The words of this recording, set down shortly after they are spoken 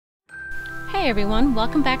Hey everyone,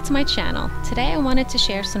 welcome back to my channel. Today I wanted to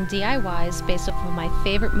share some DIYs based off of my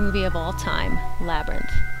favorite movie of all time,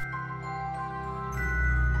 Labyrinth.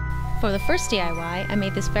 For the first DIY, I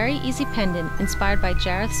made this very easy pendant inspired by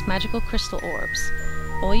Jareth's magical crystal orbs.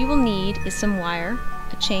 All you will need is some wire,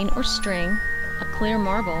 a chain or string, a clear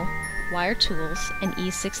marble, wire tools, and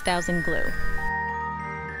E6000 glue.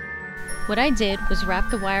 What I did was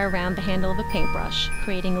wrap the wire around the handle of a paintbrush,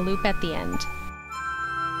 creating a loop at the end.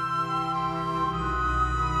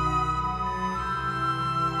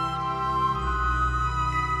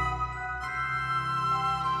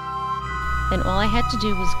 Then all I had to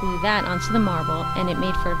do was glue that onto the marble, and it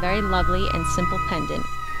made for a very lovely and simple pendant.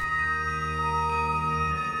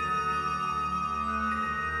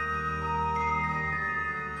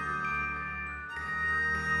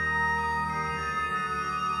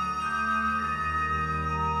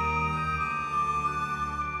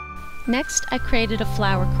 Next, I created a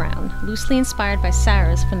flower crown, loosely inspired by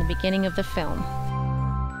Sarah's from the beginning of the film.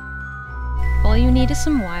 All you need is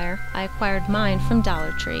some wire. I acquired mine from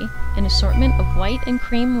Dollar Tree, an assortment of white and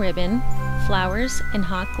cream ribbon, flowers, and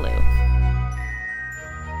hot glue.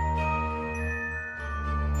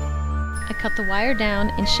 I cut the wire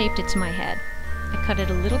down and shaped it to my head. I cut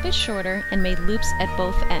it a little bit shorter and made loops at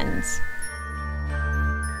both ends.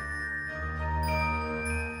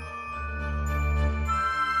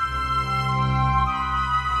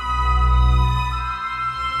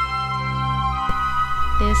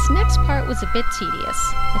 This next part was a bit tedious.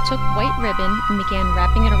 I took white ribbon and began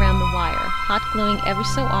wrapping it around the wire, hot gluing every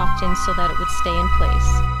so often so that it would stay in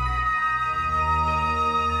place.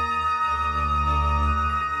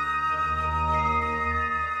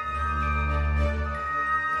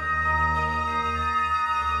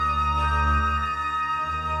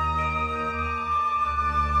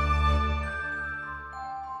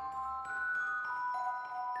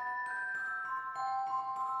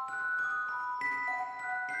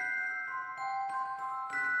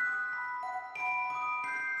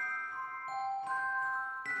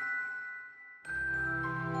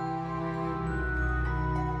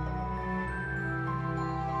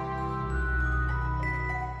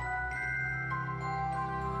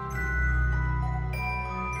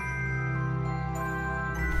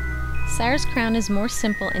 Sarah's crown is more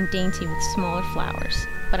simple and dainty with smaller flowers,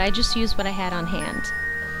 but I just used what I had on hand.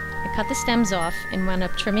 I cut the stems off and wound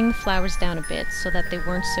up trimming the flowers down a bit so that they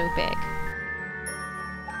weren't so big.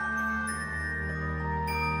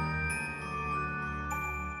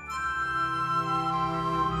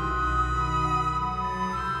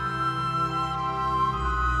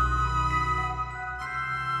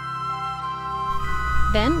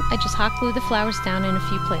 Then I just hot glued the flowers down in a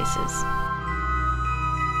few places.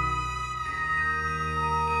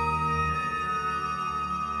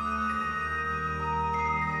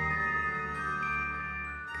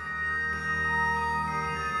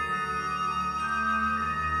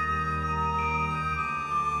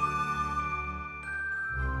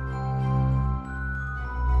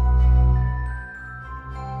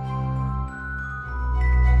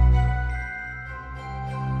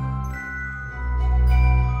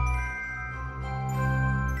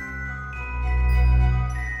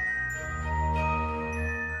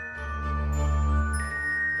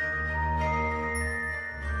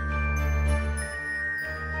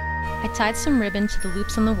 I tied some ribbon to the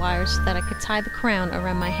loops on the wires so that I could tie the crown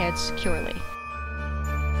around my head securely.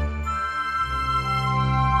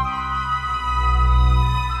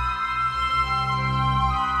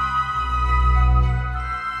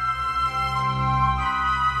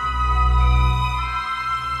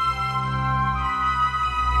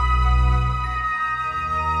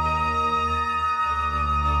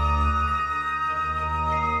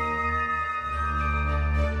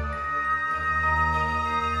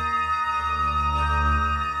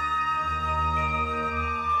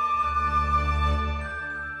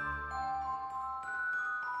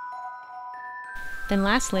 Then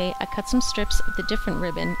lastly, I cut some strips of the different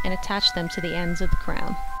ribbon and attached them to the ends of the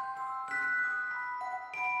crown.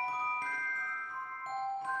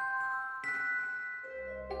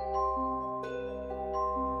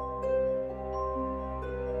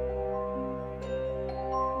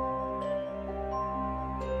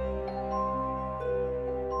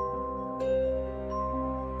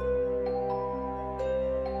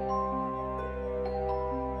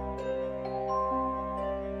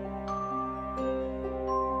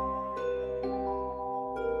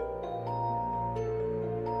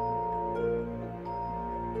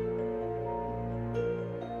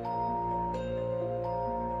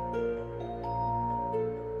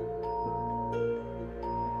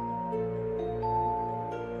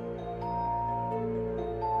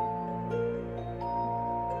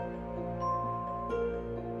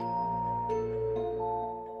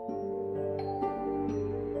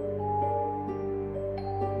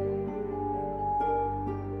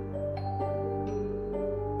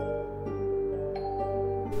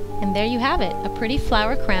 And there you have it, a pretty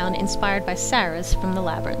flower crown inspired by Sarah's from the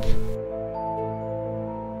Labyrinth.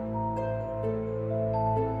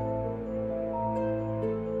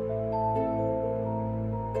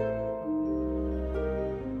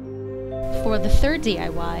 For the third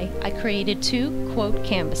DIY, I created 2 quote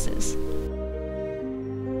canvases.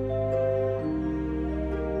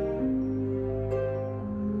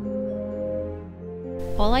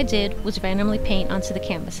 All I did was randomly paint onto the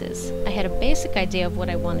canvases. I had a basic idea of what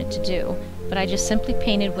I wanted to do, but I just simply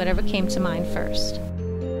painted whatever came to mind first.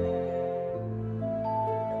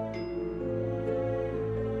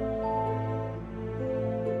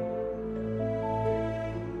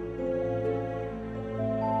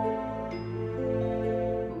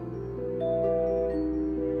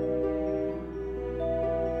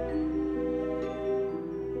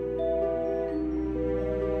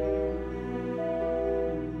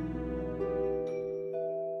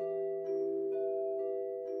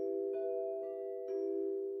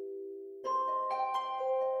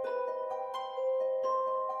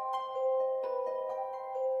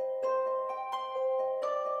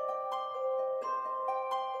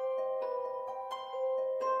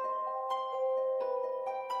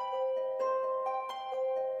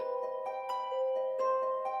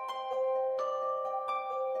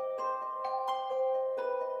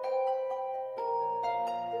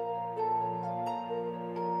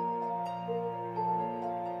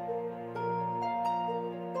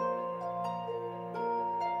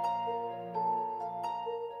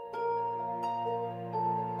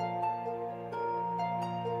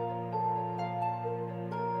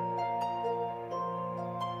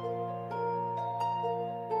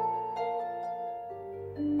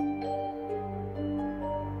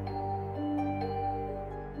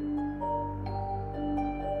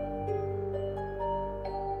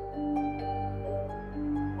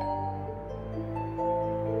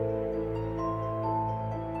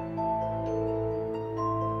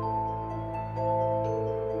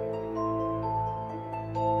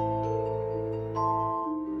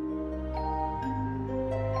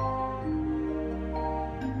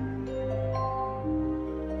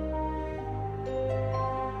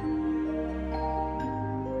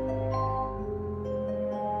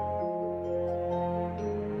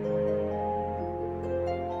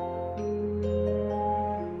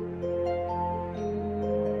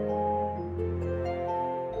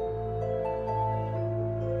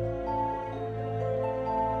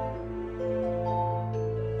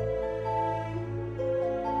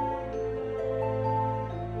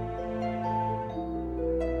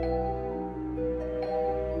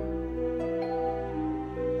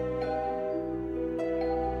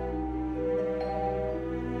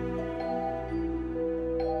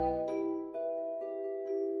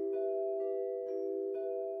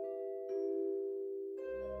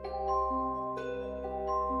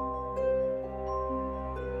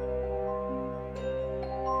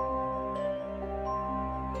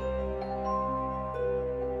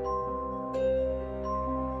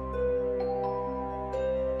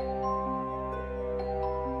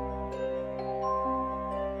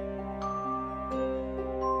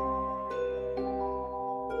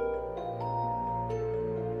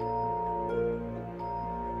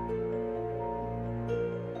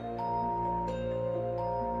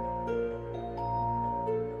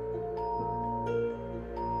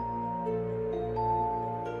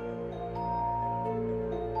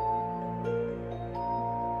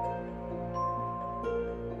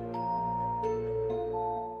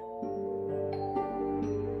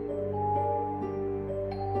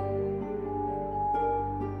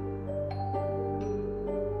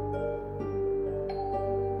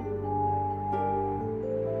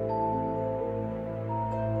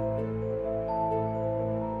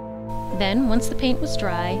 Then, once the paint was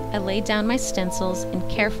dry, I laid down my stencils and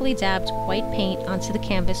carefully dabbed white paint onto the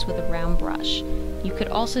canvas with a round brush. You could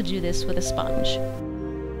also do this with a sponge.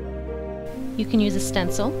 You can use a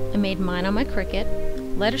stencil. I made mine on my Cricut,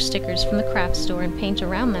 letter stickers from the craft store and paint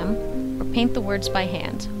around them, or paint the words by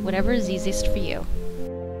hand, whatever is easiest for you.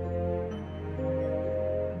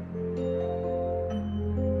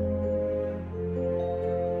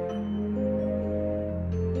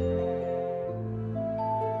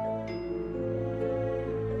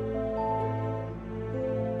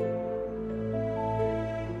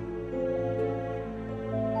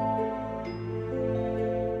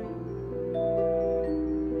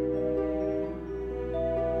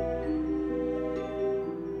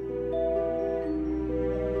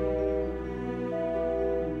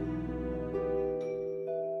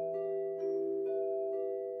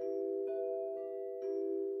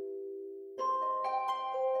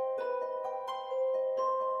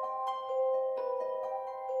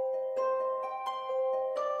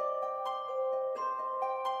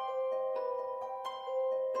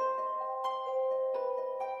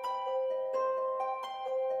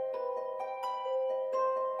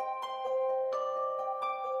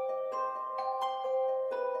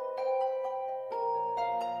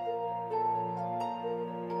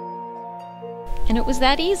 And it was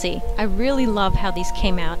that easy. I really love how these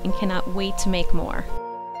came out and cannot wait to make more.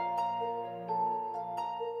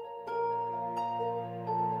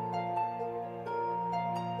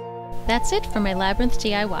 That's it for my Labyrinth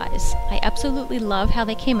DIYs. I absolutely love how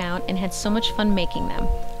they came out and had so much fun making them.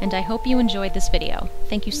 And I hope you enjoyed this video.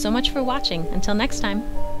 Thank you so much for watching. Until next time.